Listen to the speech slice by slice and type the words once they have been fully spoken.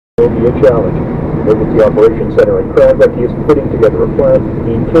will be a challenge. The Emergency Operations Center in Cranbrook is putting together a plan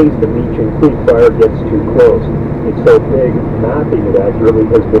in case the Meechin Creek fire gets too close. It's so big, mapping it accurately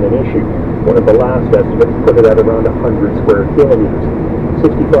has been an issue. One of the last estimates put it at around 100 square kilometers.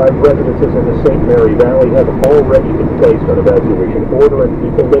 65 residences in the St. Mary Valley have already been placed on evacuation order, and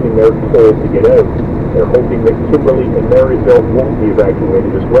people living there told to get out. They're hoping that Kimberley and Marysville won't be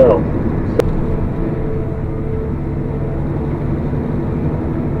evacuated as well.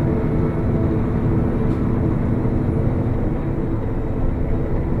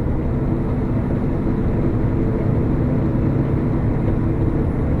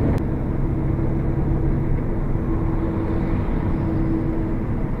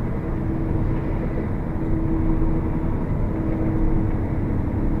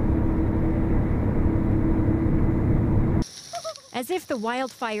 As if the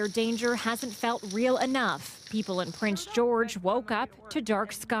wildfire danger hasn't felt real enough, people in Prince George woke up to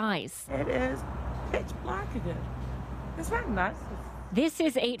dark skies. It is pitch black again. It's not nice. This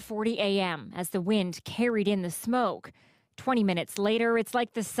is 8:40 a.m. as the wind carried in the smoke. 20 minutes later, it's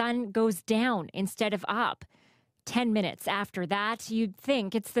like the sun goes down instead of up. 10 minutes after that, you'd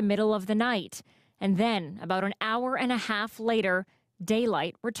think it's the middle of the night. And then, about an hour and a half later,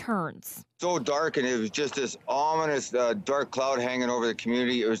 daylight returns. So dark, and it was just this ominous dark cloud hanging over the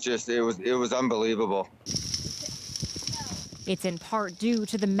community. It was unbelievable. It's in part due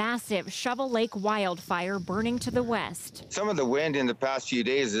to the massive Shovel Lake wildfire burning to the west. Some of the wind in the past few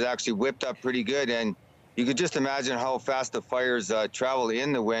days has actually whipped up pretty good, and you could just imagine how fast the fires travel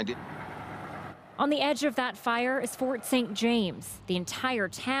in the wind. On the edge of that fire is Fort St. James. The entire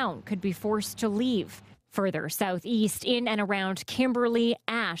town could be forced to leave. Further southeast, in and around Kimberley,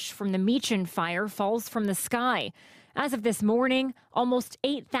 ash from the Meechin fire falls from the sky. As of this morning, almost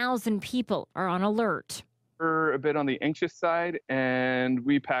 8,000 people are on alert. We're a bit on the anxious side, and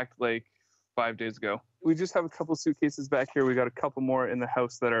we packed like 5 days ago. We just have a couple suitcases back here. We got a couple more in the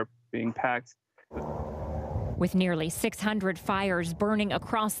house that are being packed. With nearly 600 fires burning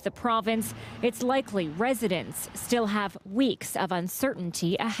across the province, it's likely residents still have weeks of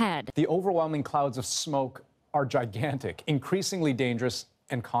uncertainty ahead. The overwhelming clouds of smoke are gigantic, increasingly dangerous,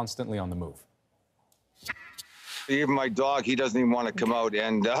 and constantly on the move. Even my dog, he doesn't even want to come out,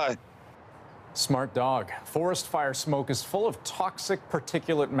 and Smart dog. Forest fire smoke is full of toxic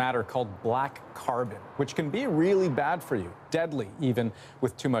particulate matter called black carbon, which can be really bad for you, deadly even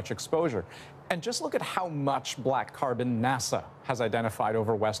with too much exposure. And just look at how much black carbon NASA has identified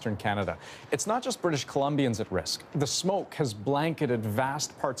over Western Canada. It's not just British Columbians at risk. The smoke has blanketed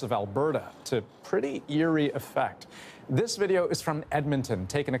vast parts of Alberta to pretty eerie effect. This video is from Edmonton,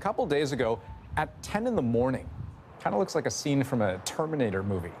 taken a couple days ago at 10 in the morning. Kind of looks like a scene from a Terminator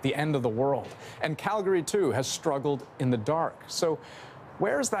movie, the end of the world. And Calgary, too, has struggled in the dark. So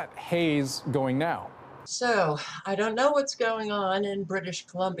where's that haze going now? So, I don't know what's going on in British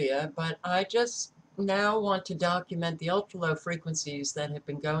Columbia, but I just now want to document the ultra-low frequencies that have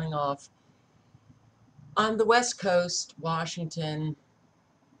been going off on the West Coast, Washington,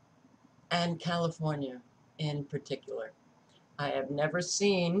 and California in particular. I have never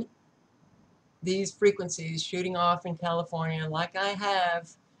seen these frequencies shooting off in California like I have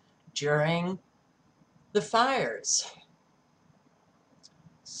during the fires.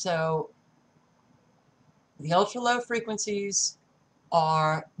 So the ultra-low frequencies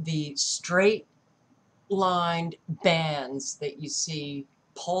are the straight-lined bands that you see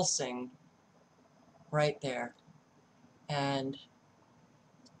pulsing right there. And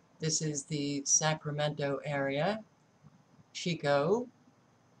this is the Sacramento area, Chico.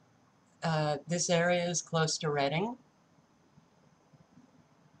 This area is close to Redding.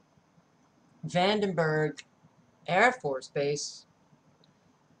 Vandenberg Air Force Base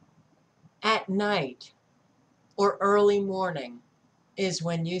at night or early morning is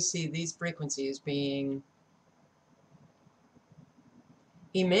when you see these frequencies being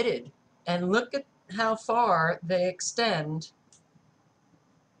emitted. And look at how far they extend.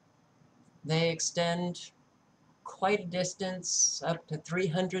 They extend quite a distance, up to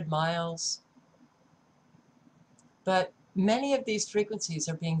 300 miles. But many of these frequencies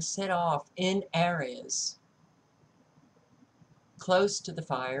are being set off in areas close to the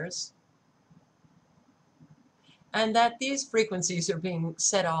fires, and that these frequencies are being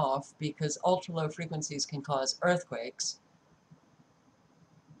set off because ultra-low frequencies can cause earthquakes,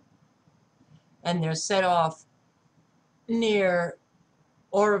 and they're set off near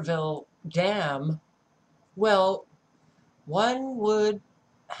Oroville Dam. Well, one would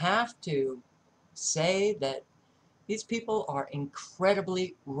have to say that these people are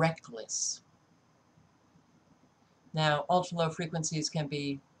incredibly reckless. Now, ultra-low frequencies can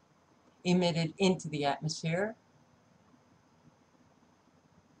be emitted into the atmosphere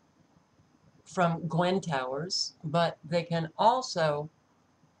from Gwen towers, but they can also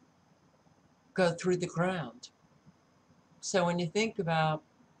go through the ground. So when you think about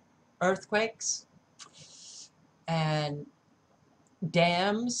earthquakes and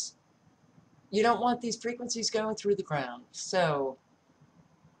dams, you don't want these frequencies going through the ground. So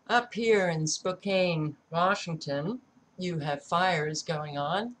up here in Spokane, Washington, you have fires going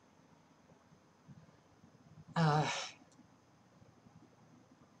on.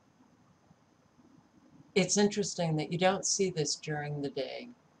 It's interesting that you don't see this during the day.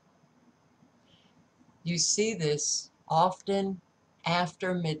 You see this often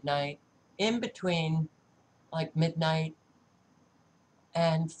after midnight, in between like midnight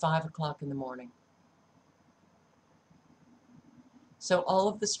and 5 o'clock in the morning. So all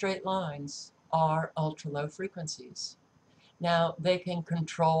of the straight lines are ultra low frequencies. Now they can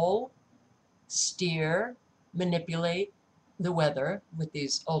control, steer, manipulate the weather with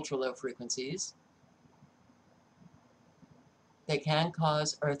these ultra low frequencies. They can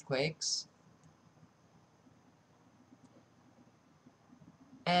cause earthquakes.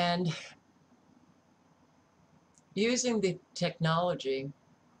 And using the technology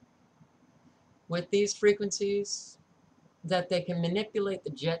with these frequencies, that they can manipulate the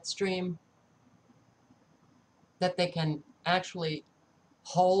jet stream, that they can actually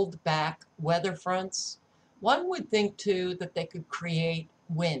hold back weather fronts. One would think too that they could create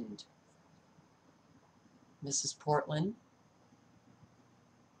wind. This is Portland.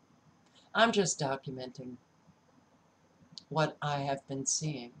 I'm just documenting what I have been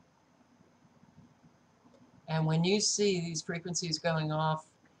seeing. And when you see these frequencies going off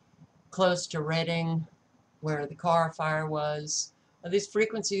close to Redding, where the car fire was, or these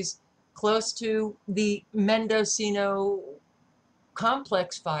frequencies close to the Mendocino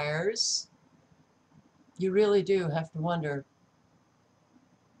complex fires, you really do have to wonder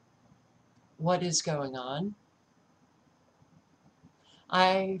what is going on.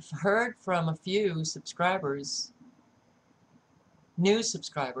 I've heard from a few subscribers, new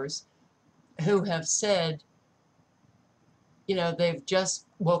subscribers, who have said, you know, they've just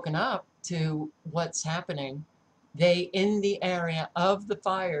woken up to what's happening. They in the area of the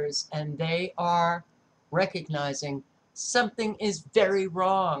fires, and they are recognizing something is very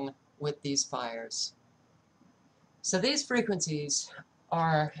wrong with these fires. So these frequencies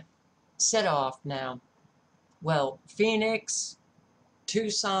are set off now. Well, Phoenix,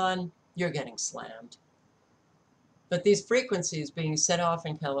 Tucson, you're getting slammed. But these frequencies being set off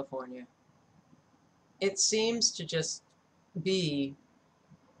in California, it seems to just be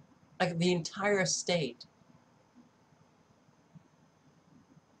like the entire state.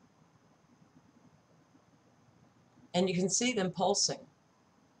 And you can see them pulsing.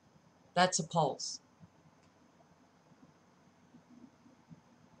 That's a pulse.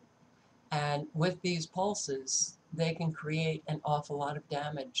 And with these pulses, they can create an awful lot of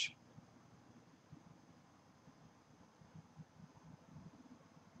damage.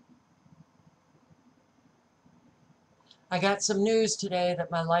 I got some news today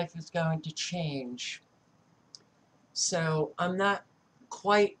that my life is going to change. So I'm not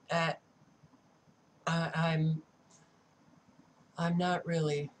quite at, I'm not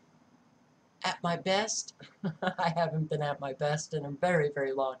really at my best. I haven't been at my best in a very,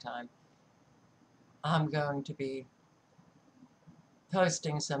 very long time. I'm going to be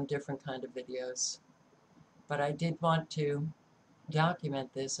posting some different kind of videos. But I did want to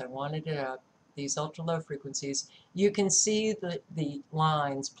document this. I wanted it up. These ultra low frequencies. You can see the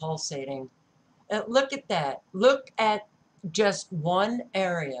lines pulsating. Look at that. Look at just one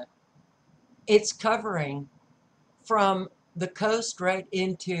area. It's covering from the coast right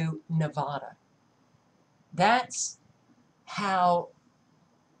into Nevada. That's how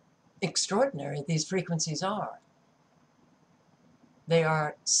extraordinary these frequencies are. They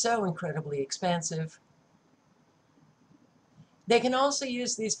are so incredibly expansive. They can also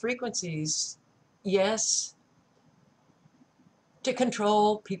use these frequencies, yes, to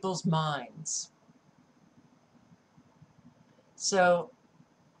control people's minds. So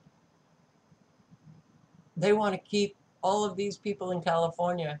they want to keep all of these people in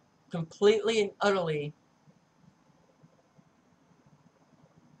California completely and utterly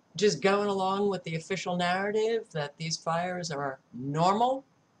just going along with the official narrative that these fires are normal,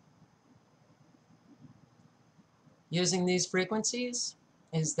 using these frequencies.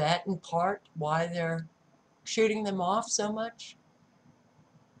 Is that in part why they're shooting them off so much?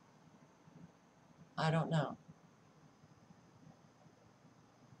 I don't know.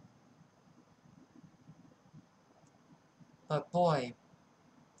 But boy,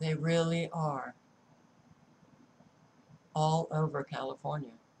 They really are all over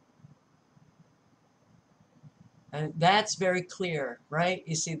California. And that's very clear, right?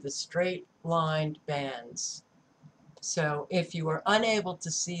 You see the straight lined bands. So if you are unable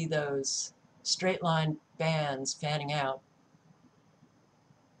to see those straight line bands fanning out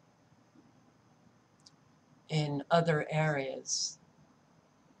in other areas,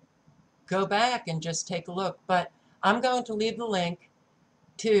 go back and just take a look. But I'm going to leave the link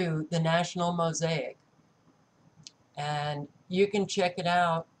to the National Mosaic, and you can check it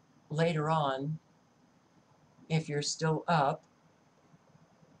out later on if you're still up.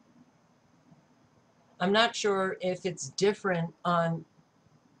 I'm not sure if it's different on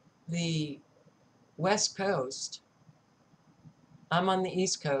the West Coast. I'm on the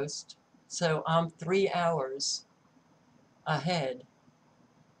East Coast, so I'm 3 hours ahead.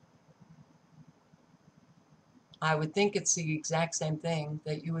 I would think it's the exact same thing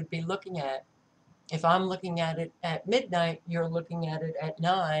that you would be looking at. If I'm looking at it at midnight, you're looking at it at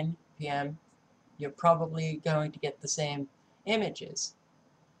 9 p.m., you're probably going to get the same images.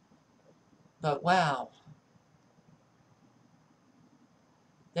 But wow,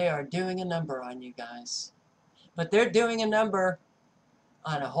 they are doing a number on you guys. But they're doing a number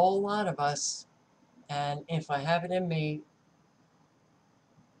on a whole lot of us. And if I have it in me,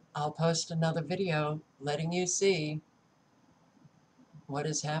 I'll post another video letting you see what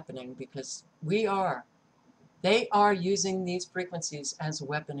is happening, because they are using these frequencies as a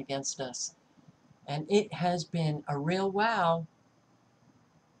weapon against us. And it has been a real wow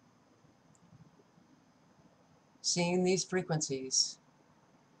seeing these frequencies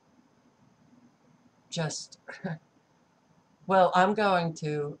just, well, I'm going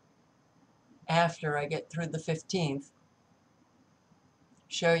to, after I get through the 15th,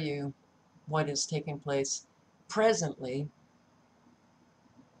 show you what is taking place presently.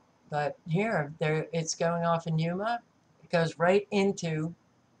 But here, it's going off in Yuma. It goes right into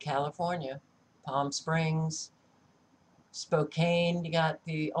California, Palm Springs, Spokane, you got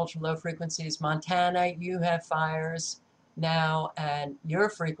the ultra low frequencies. Montana, you have fires now, and your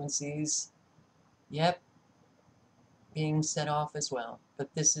frequencies, yep, being set off as well.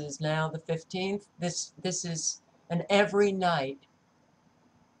 But this is now the 15th. This is an every night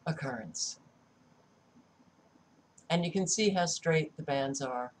occurrence. And you can see how straight the bands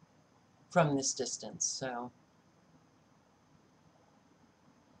are from this distance. So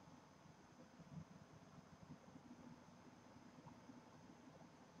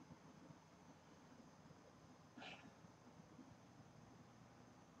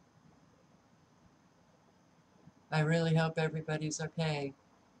I really hope everybody's okay,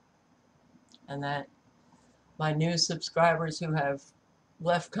 and that my new subscribers who have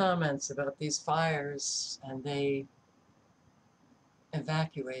left comments about these fires and they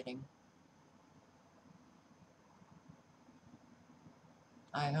evacuating,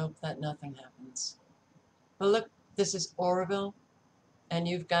 I hope that nothing happens. But look, this is Oroville, and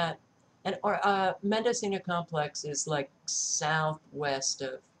you've got, and Mendocino Complex is like southwest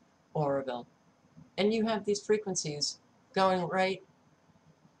of Oroville. And you have these frequencies going right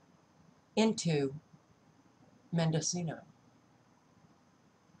into Mendocino.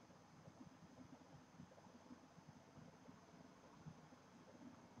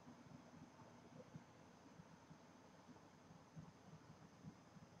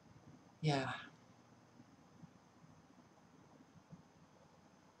 Yeah.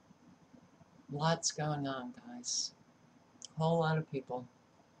 Lots going on, guys. A whole lot of people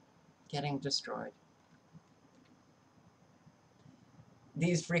getting destroyed.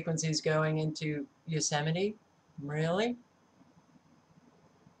 These frequencies going into Yosemite? Really?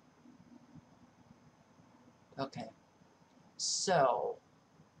 Okay. So,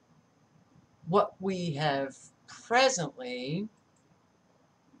 what we have presently,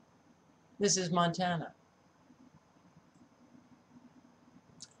 this is Montana.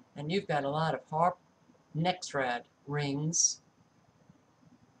 And you've got a lot of HAARP NEXRAD rings.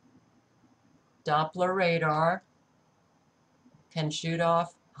 Doppler radar can shoot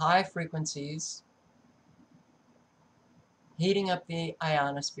off high frequencies, heating up the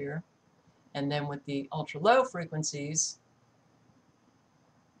ionosphere, and then with the ultra low frequencies,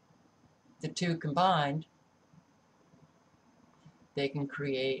 the two combined, they can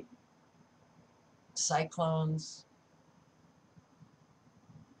create cyclones,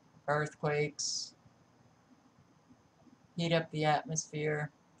 earthquakes, heat up the atmosphere.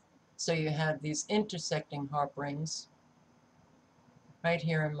 So you have these intersecting HAARP rings right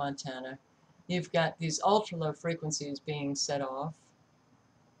here in Montana. You've got these ultra low frequencies being set off.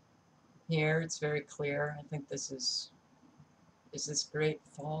 Here it's very clear. I think this is Is this Great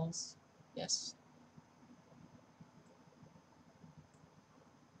Falls? Yes.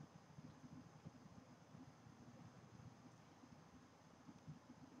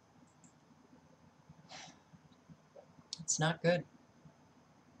 It's not good.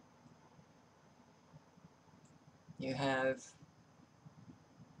 You have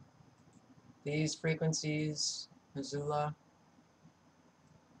these frequencies, Missoula,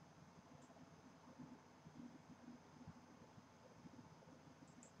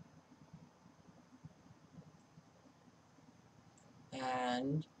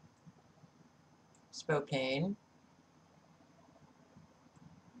 and Spokane,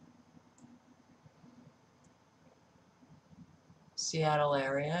 Seattle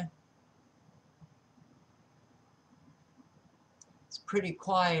area. It's pretty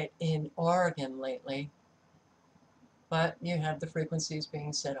quiet in Oregon lately, but you have the frequencies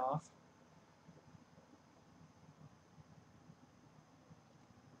being set off.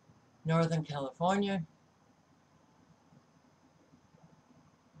 Northern California.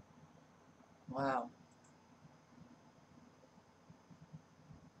 Wow.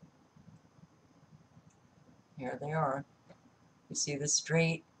 Here they are. You see the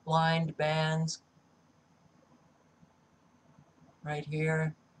straight lined bands right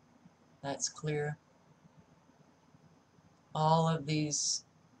here. That's clear. All of these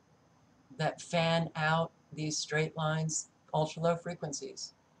that fan out, these straight lines, ultra low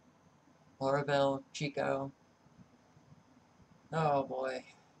frequencies. Oroville, Chico. Oh boy.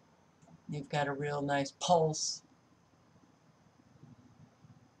 You've got a real nice pulse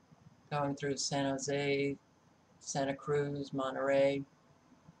going through San Jose, Santa Cruz, Monterey.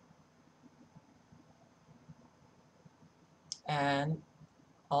 And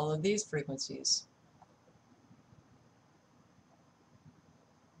all of these frequencies.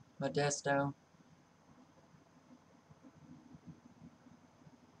 Modesto.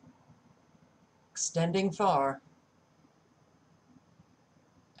 Extending far.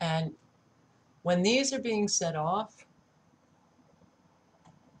 And when these are being set off,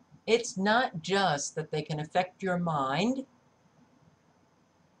 it's not just that they can affect your mind.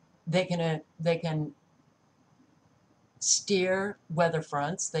 They can steer weather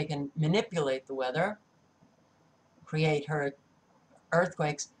fronts. They can manipulate the weather, create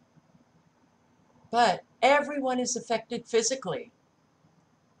earthquakes. But everyone is affected physically.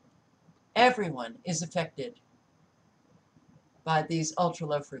 Everyone is affected by these ultra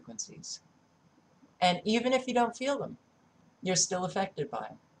low frequencies. And even if you don't feel them, you're still affected by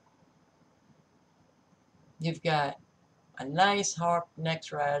them. You've got a nice HAARP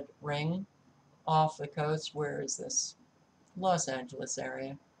NEXRAD ring off the coast. Where is this? Los Angeles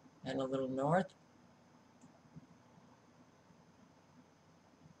area and a little north.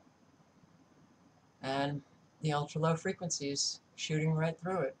 And the ultra low frequencies shooting right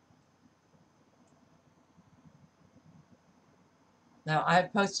through it. Now,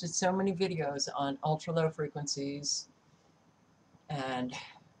 I've posted so many videos on ultra low frequencies, and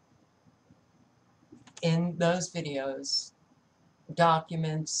in those videos,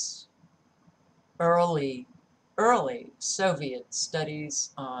 documents early Soviet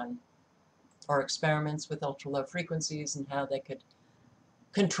studies on, or experiments with ultra low frequencies and how they could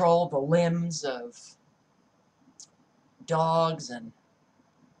control the limbs of dogs and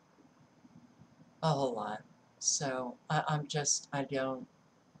a whole lot. So I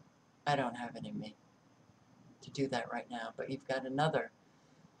don't have it in me to do that right now. But you've got another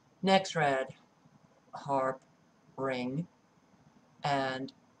NEXRAD HAARP ring.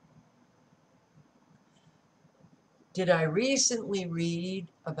 And did I recently read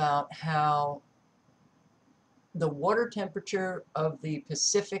about how the water temperature of the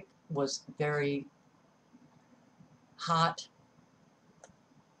Pacific was very hot?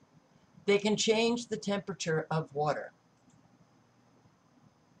 They can change the temperature of water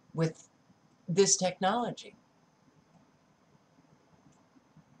with this technology.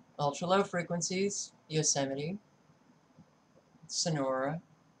 Ultra low frequencies, Yosemite, Sonora.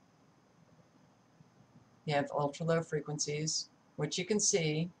 You have ultra low frequencies, which you can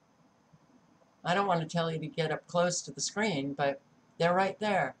see. I don't want to tell you to get up close to the screen, but they're right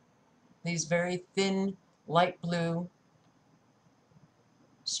there. These very thin, light blue,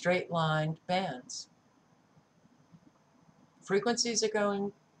 straight-lined bands. Frequencies are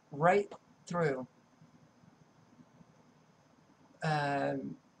going right through.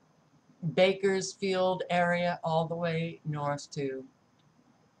 Bakersfield area all the way north to,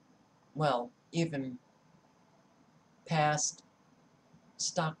 well, even past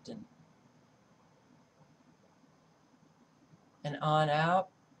Stockton. And on out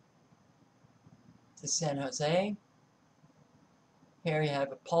to San Jose, Here you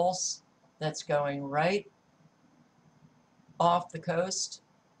have a pulse that's going right off the coast,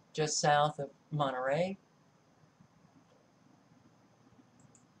 just south of Monterey.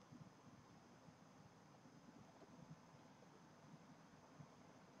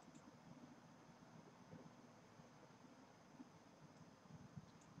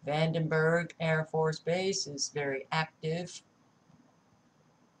 Vandenberg Air Force Base is very active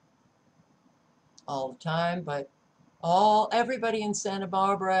all the time, but everybody in Santa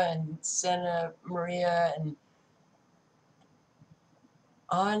Barbara and Santa Maria and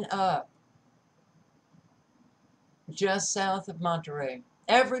on up, just south of Monterey,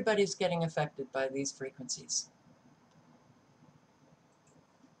 everybody's getting affected by these frequencies.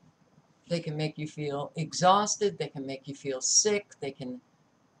 They can make you feel exhausted, they can make you feel sick, they can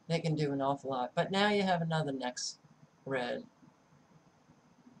do an awful lot. But now you have another next red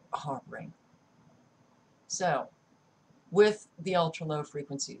harboring. So, with the ultra low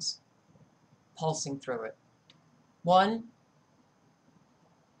frequencies pulsing through it. 1,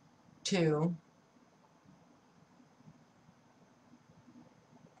 2,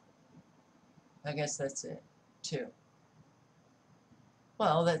 I guess that's it. 2.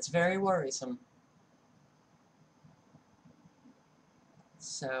 Well, that's very worrisome.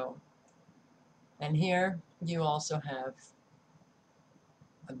 So, and here you also have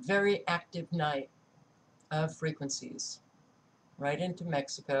a very active night of frequencies right into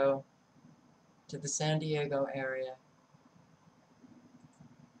Mexico, to the San Diego area.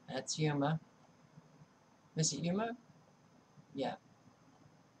 That's Yuma. Is it Yuma? Yeah.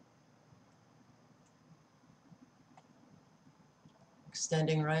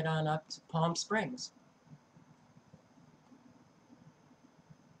 Extending right on up to Palm Springs.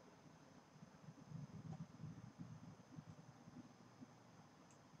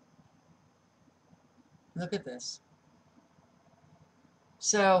 Look at this.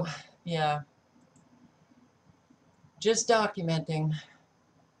 So, yeah, just documenting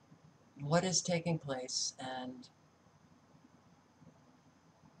what is taking place, and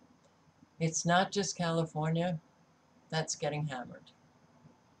it's not just California that's getting hammered.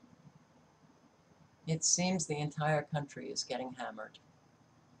 It seems the entire country is getting hammered.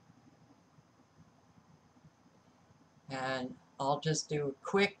 And I'll just do a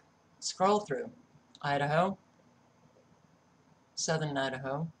quick scroll through. Idaho, southern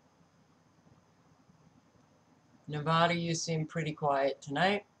Idaho. Nevada, you seem pretty quiet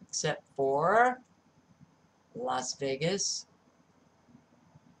tonight, except for Las Vegas.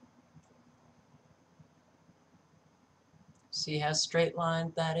 See how straight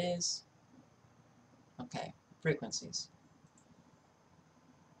lined that is? Okay, frequencies.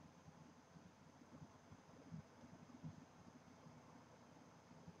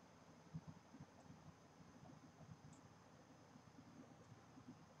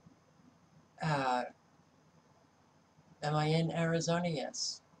 Am I in Arizona?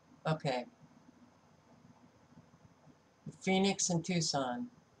 Yes. Okay. Phoenix and Tucson.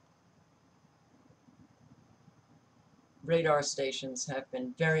 Radar stations have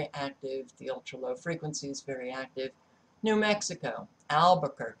been very active. The ultra-low frequency is very active. New Mexico,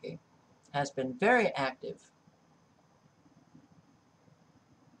 Albuquerque, has been very active.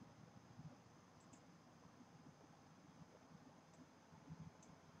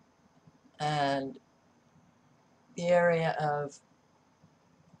 And the area of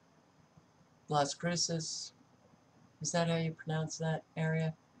Las Cruces, is that how you pronounce that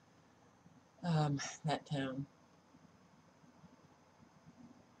area? That town.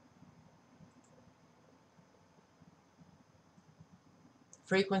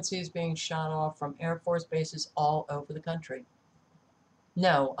 Frequencies being shot off from Air Force bases all over the country.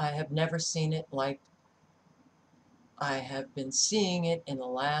 No, I have never seen it like I have been seeing it in the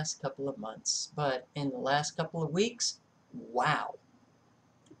last couple of months. But in the last couple of weeks, wow.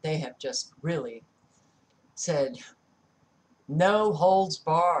 They have just really said, no holds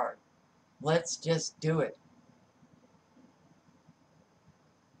barred. Let's just do it.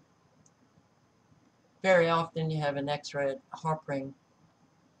 Very often you have an X-ray harboring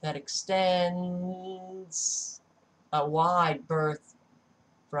that extends a wide berth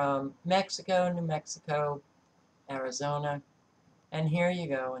from Mexico, New Mexico, Arizona. And here you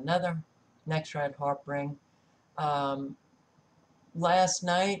go, another X-ray harboring. Last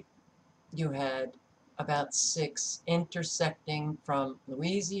night you had about 6 intersecting from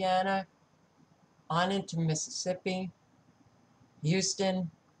Louisiana on into Mississippi,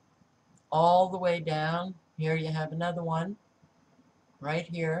 Houston, all the way down. Here you have another one right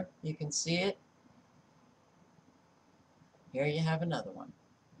here. You can see it. Here you have another one.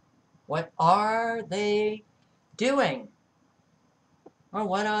 What are they doing? Or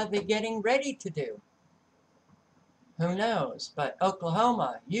what are they getting ready to do? Who knows? But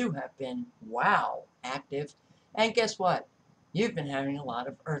Oklahoma, you have been, wow, active. And guess what? You've been having a lot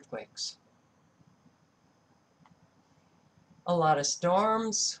of earthquakes. A lot of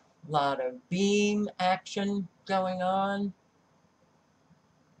storms, a lot of beam action going on.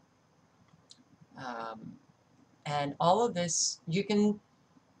 And all of this, you can,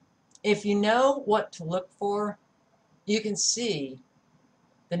 if you know what to look for, you can see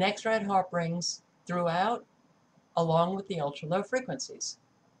the next red harp rings throughout, along with the ultra low frequencies.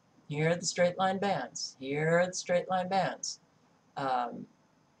 Here are the straight line bands. Here are the straight line bands.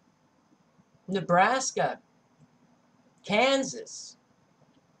 Nebraska, Kansas.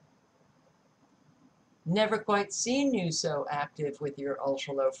 Never quite seen you so active with your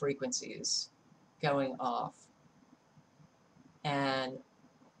ultra low frequencies going off. And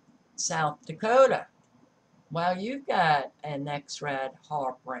South Dakota, well, you've got an X-rad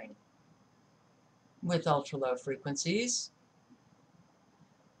harp ring with ultra low frequencies.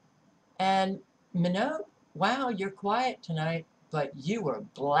 And Minot, wow, you're quiet tonight, but you were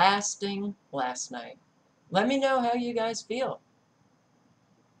blasting last night. Let me know how you guys feel,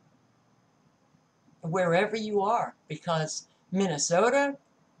 wherever you are, because Minnesota,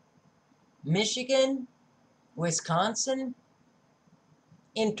 Michigan, Wisconsin,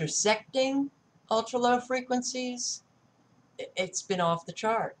 intersecting ultra low frequencies, it's been off the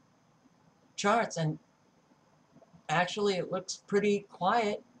charts, and actually it looks pretty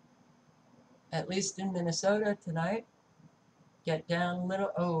quiet, at least in Minnesota tonight. Get down a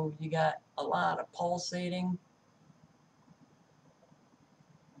little. Oh, you got a lot of pulsating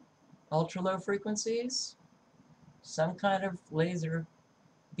ultra low frequencies, some kind of laser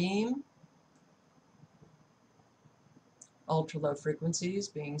beam, ultra low frequencies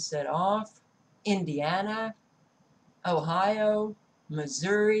being set off. Indiana, Ohio,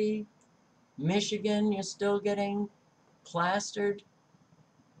 Missouri, Michigan, you're still getting plastered.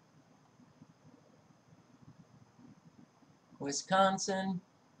 Wisconsin,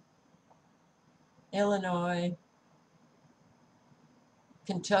 Illinois,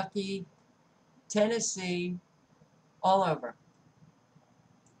 Kentucky, Tennessee, all over.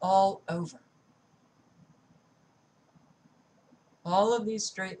 All over. All of these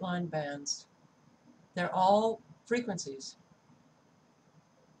straight line bands, they're all frequencies.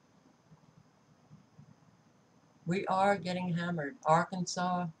 We are getting hammered.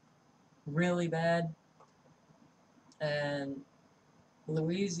 Arkansas, really bad. And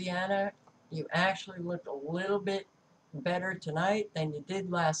Louisiana, you actually look a little bit better tonight than you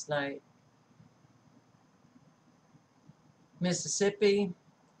did last night. Mississippi,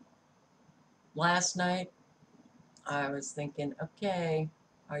 last night, I was thinking, okay,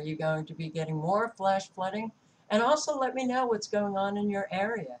 are you going to be getting more flash flooding? And also let me know what's going on in your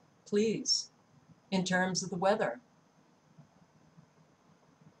area, please, in terms of the weather.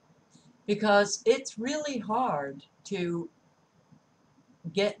 Because it's really hard to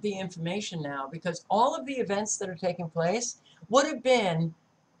get the information now, because all of the events that are taking place would have been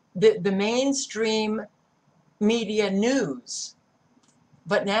the mainstream media news.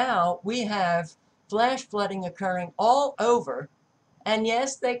 But now we have flash flooding occurring all over, and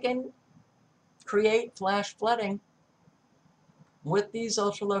yes, they can create flash flooding with these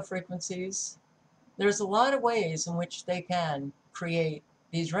ultra low frequencies. There's a lot of ways in which they can create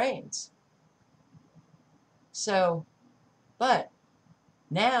these rains. So, but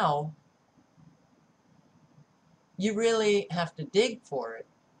now you really have to dig for it.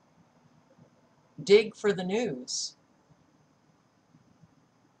 Dig for the news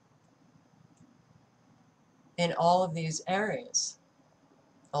in all of these areas.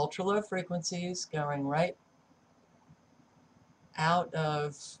 Ultra low frequencies going right out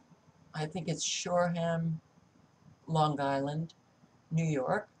of, I think it's Shoreham, Long Island, New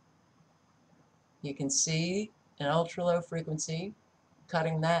York. You can see an ultra low frequency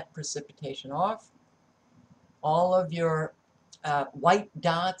cutting that precipitation off. All of your white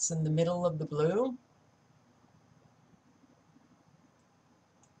dots in the middle of the blue.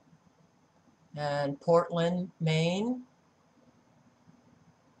 And Portland, Maine.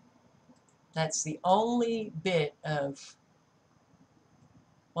 That's the only bit of,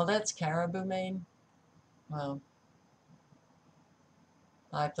 well, that's Caribou, Maine. Well,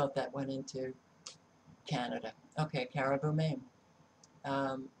 I thought that went into Canada. Okay, Caribou, Maine.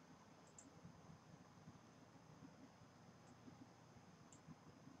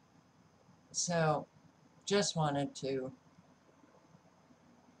 So, just wanted to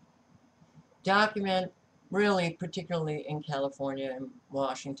document, really, particularly in California and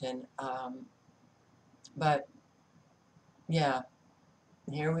Washington. But, yeah,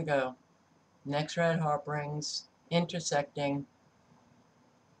 here we go. Next red hot rings intersecting,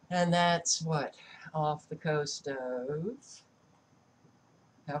 and that's what, off the coast of,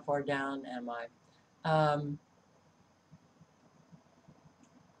 how far down am I?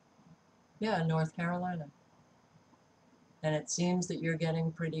 Yeah, North Carolina. And it seems that you're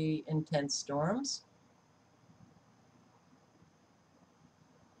getting pretty intense storms.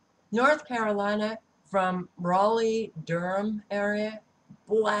 North Carolina, from Raleigh, Durham area,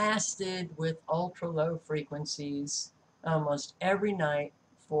 blasted with ultra low frequencies almost every night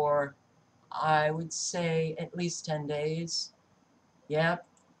for, I would say, at least 10 days. Yep,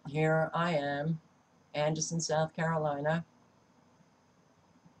 here I am, Anderson, South Carolina.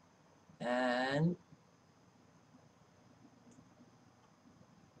 And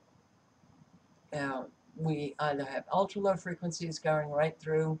we either have ultra low frequencies going right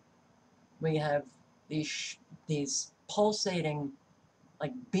through, we have these pulsating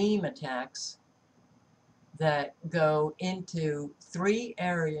like beam attacks that go into 3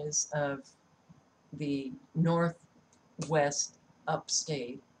 areas of the northwest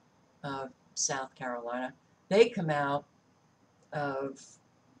upstate of South Carolina. They come out of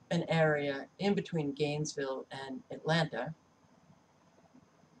an area in between Gainesville and Atlanta.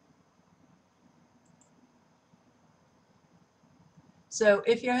 So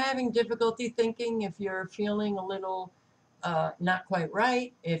if you're having difficulty thinking, if you're feeling a little not quite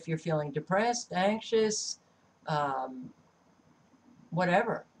right, if you're feeling depressed, anxious,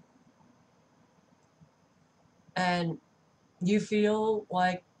 whatever, and you feel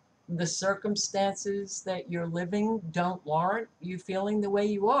like the circumstances that you're living don't warrant you feeling the way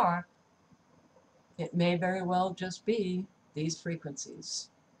you are, it may very well just be these frequencies.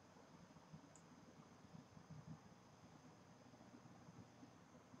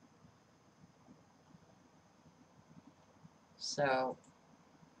 So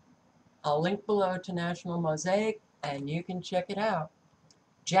I'll link below to National Mosaic and you can check it out.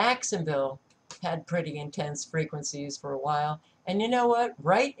 Jacksonville had pretty intense frequencies for a while. And you know what?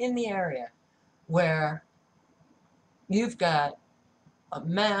 Right in the area where you've got a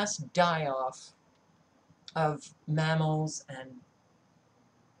mass die-off of mammals and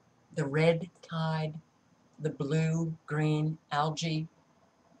the red tide, the blue, green algae,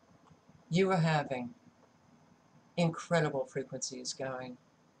 you are having incredible frequencies going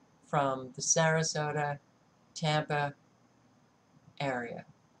from the Sarasota, Tampa area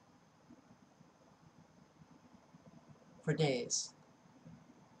for days.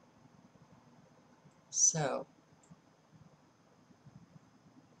 So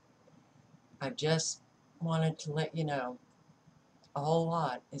I just wanted to let you know a whole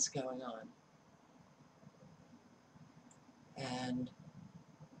lot is going on. And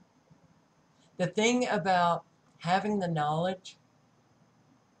the thing about having the knowledge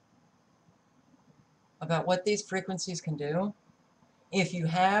about what these frequencies can do, if you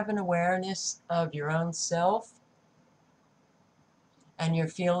have an awareness of your own self and you're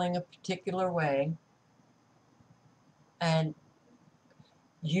feeling a particular way and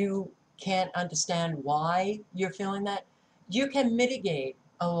you can't understand why you're feeling that, you can mitigate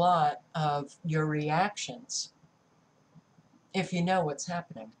a lot of your reactions if you know what's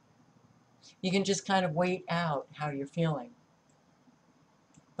happening. You can just kind of wait out how you're feeling.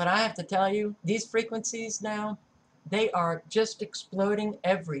 But I have to tell you, these frequencies now, they are just exploding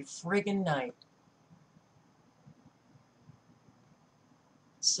every friggin' night.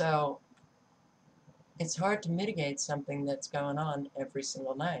 So it's hard to mitigate something that's going on every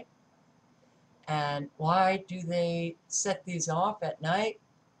single night. And why do they set these off at night?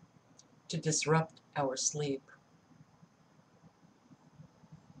 To disrupt our sleep.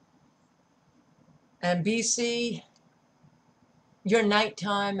 And BC, your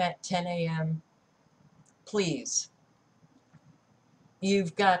nighttime at 10 a.m., please,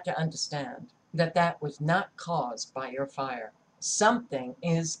 you've got to understand that that was not caused by your fire. Something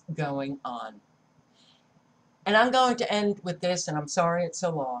is going on. And I'm going to end with this, and I'm sorry it's so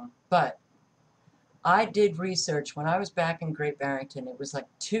long, but I did research when I was back in Great Barrington. It was like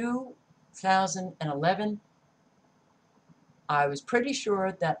 2011. I was pretty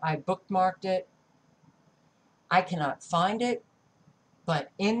sure that I bookmarked it. I cannot find it,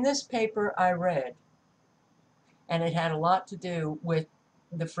 but in this paper I read, and it had a lot to do with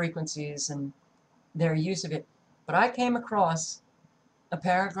the frequencies and their use of it, but I came across a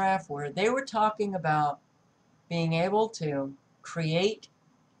paragraph where they were talking about being able to create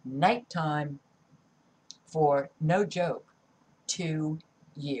nighttime for, no joke, 2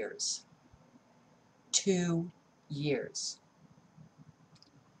 years. 2 years.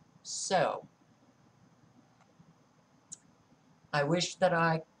 So, I wish that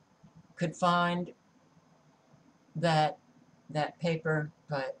I could find that paper,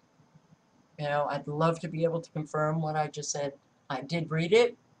 but you know, I'd love to be able to confirm what I just said. I did read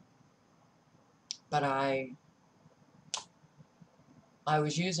it, but I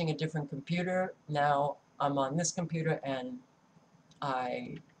was using a different computer. Now I'm on this computer, and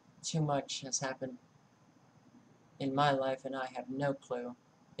too much has happened in my life, and I have no clue.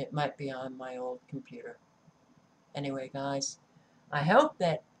 It might be on my old computer. Anyway, guys, I hope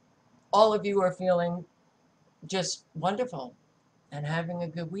that all of you are feeling just wonderful and having a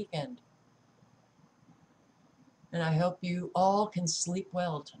good weekend. And I hope you all can sleep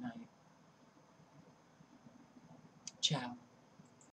well tonight. Ciao.